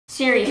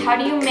Siri, how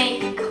do you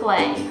make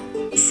clay?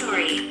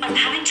 Sorry, I'm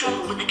having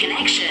trouble with the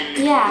connection.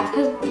 Yeah,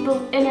 because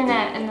the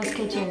internet in this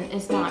kitchen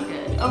is not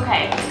good.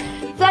 Okay,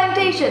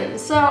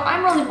 salutations. So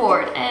I'm really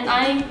bored and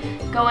I'm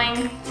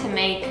going to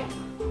make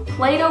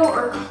Play-Doh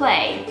or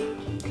clay.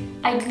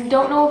 I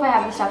don't know if I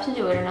have the stuff to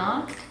do it or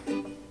not.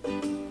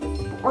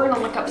 We're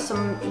gonna look up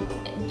some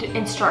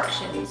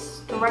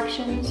instructions,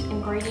 directions,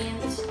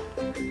 ingredients,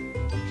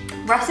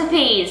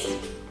 recipes.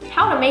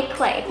 How to make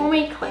clay,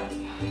 homemade clay.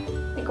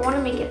 Like I want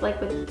to make it like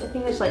with, I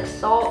think there's like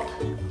salt.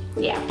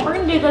 Yeah, we're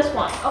gonna do this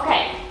one.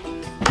 Okay,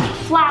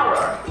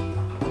 flour.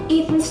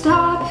 Ethan's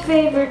top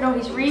favorite, no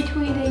he's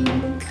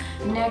retweeting.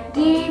 Neck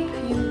deep,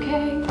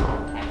 UK.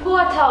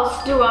 What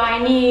else do I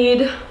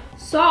need?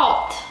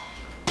 Salt.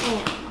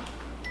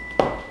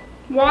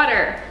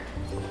 Water.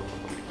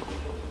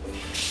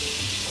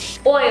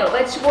 Oil,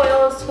 vegetable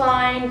oil is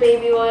fine.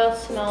 Baby oil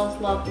smells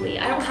lovely.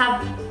 I don't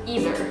have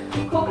either.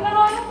 Coconut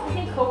oil? I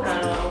think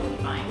coconut oil will be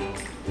fine.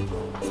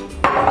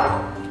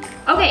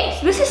 Okay,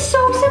 so this is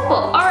so simple.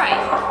 All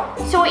right,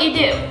 so what you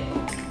do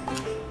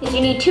is you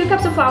need 2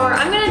 cups of flour.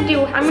 I'm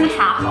gonna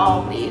half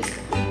all of these.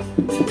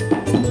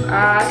 So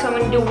I'm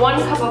gonna do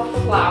 1 cup of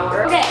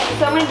flour. Okay,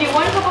 so I'm gonna do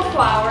 1 cup of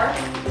flour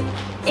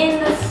in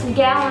this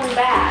gallon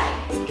bag.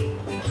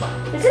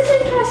 Is this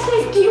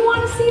interesting? Do you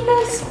want to see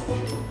this?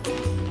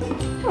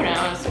 Who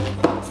knows?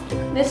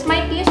 This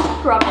might be a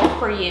struggle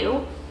for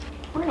you.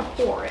 We're gonna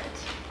pour it.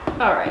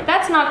 All right,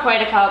 that's not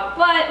quite a cup,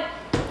 but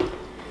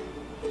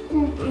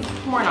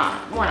we're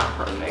not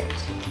perfect.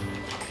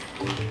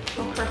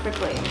 We're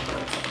perfectly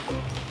imperfect.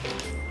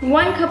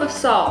 1 cup of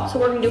salt, so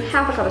we're gonna do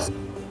half a cup of salt.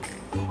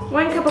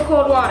 1 cup of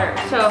cold water,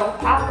 so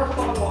half a cup of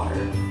cold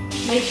water.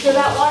 Make sure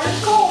that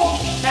water's cold.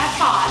 That's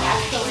hot,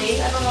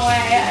 actually. I don't know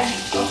why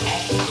okay.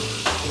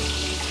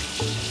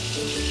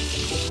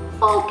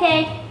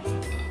 Okay.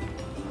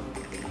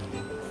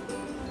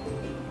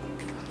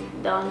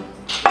 Done.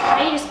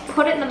 Now you just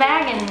put it in the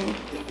bag and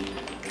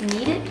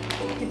knead it.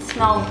 It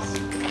smells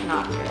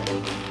not good.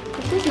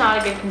 This is not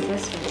a good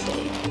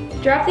consistency.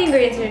 Drop the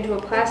ingredients into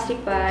a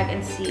plastic bag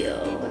and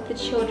seal. Let the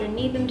children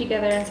knead them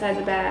together inside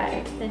the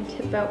bag, then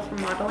tip out for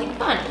modeling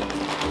fun.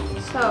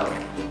 So,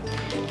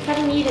 how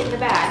to knead it in the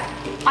bag.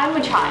 I'm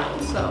a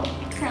child, so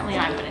apparently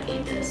I'm gonna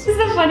need this. This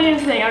is the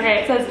funniest thing.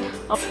 Okay, it says,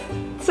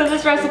 so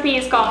this recipe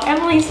is called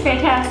Emily's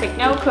Fantastic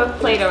No Cook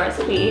Play-Doh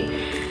Recipe.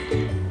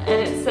 And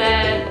it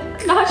said,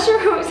 not sure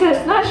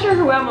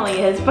who Emily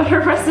is, but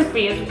her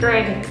recipe is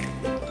great.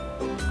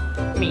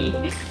 Me.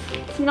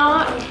 It's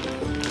not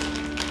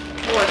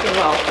working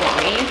well for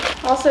me.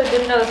 Also,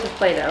 didn't know this was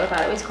Play-Doh, I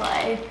thought it was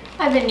clay.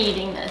 I've been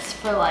kneading this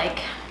for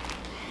like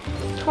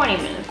 20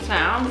 minutes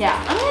now. Yeah,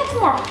 I'm gonna add some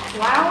more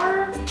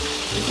flour.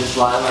 Is this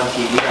live on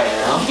TV right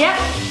now? Yep.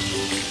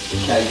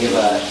 Can I give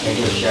a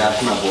shout out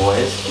to my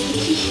boys?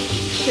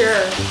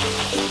 Sure.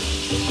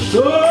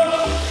 The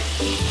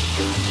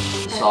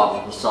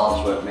salt's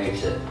what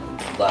makes it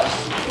less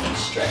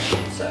stretchy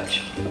and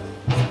such.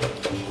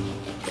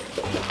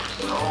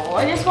 Oh,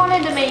 I just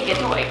wanted to make a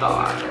toy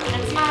car.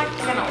 It's not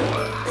gonna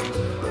work.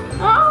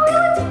 Oh,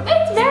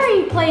 it's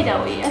very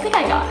Play-Doh-y. I think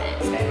I got it.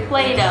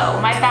 Play-Doh.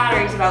 My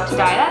battery's about to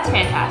die. That's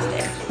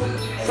fantastic.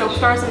 So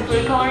throw some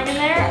food coloring in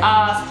there.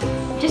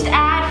 Just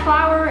add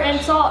flour and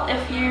salt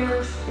if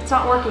it's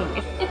not working.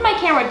 If my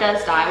camera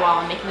does die while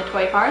I'm making the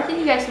toy car, thank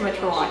you guys so much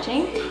for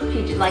watching. If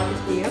you did like this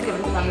video, give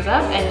it a thumbs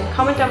up and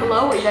comment down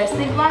below what you guys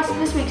think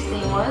this week's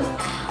theme was.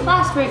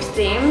 Last week's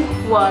theme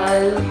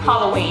was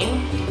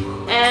Halloween.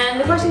 And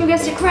the person who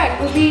gets it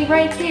correct will be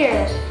right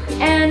here.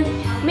 And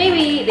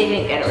maybe they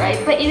didn't get it right,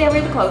 but they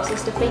were the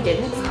closest if they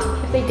didn't.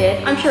 If they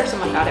did, I'm sure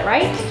someone got it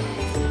right.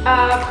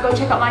 Go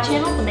check out my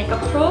channel, The Makeup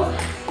Patrol.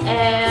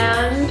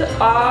 And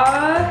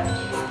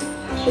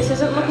this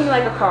isn't looking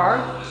like a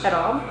car at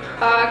all.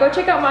 Go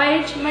check out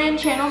my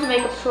channel, The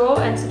Makeup Patrol,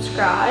 and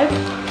subscribe.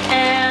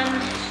 And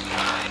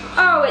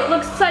oh, it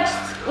looks such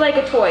like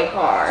a toy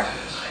car.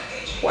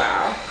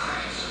 Wow.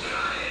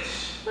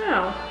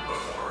 Wow.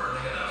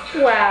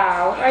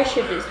 Wow, I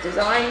should just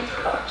design.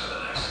 Oh.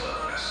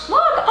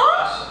 Look!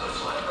 Oh!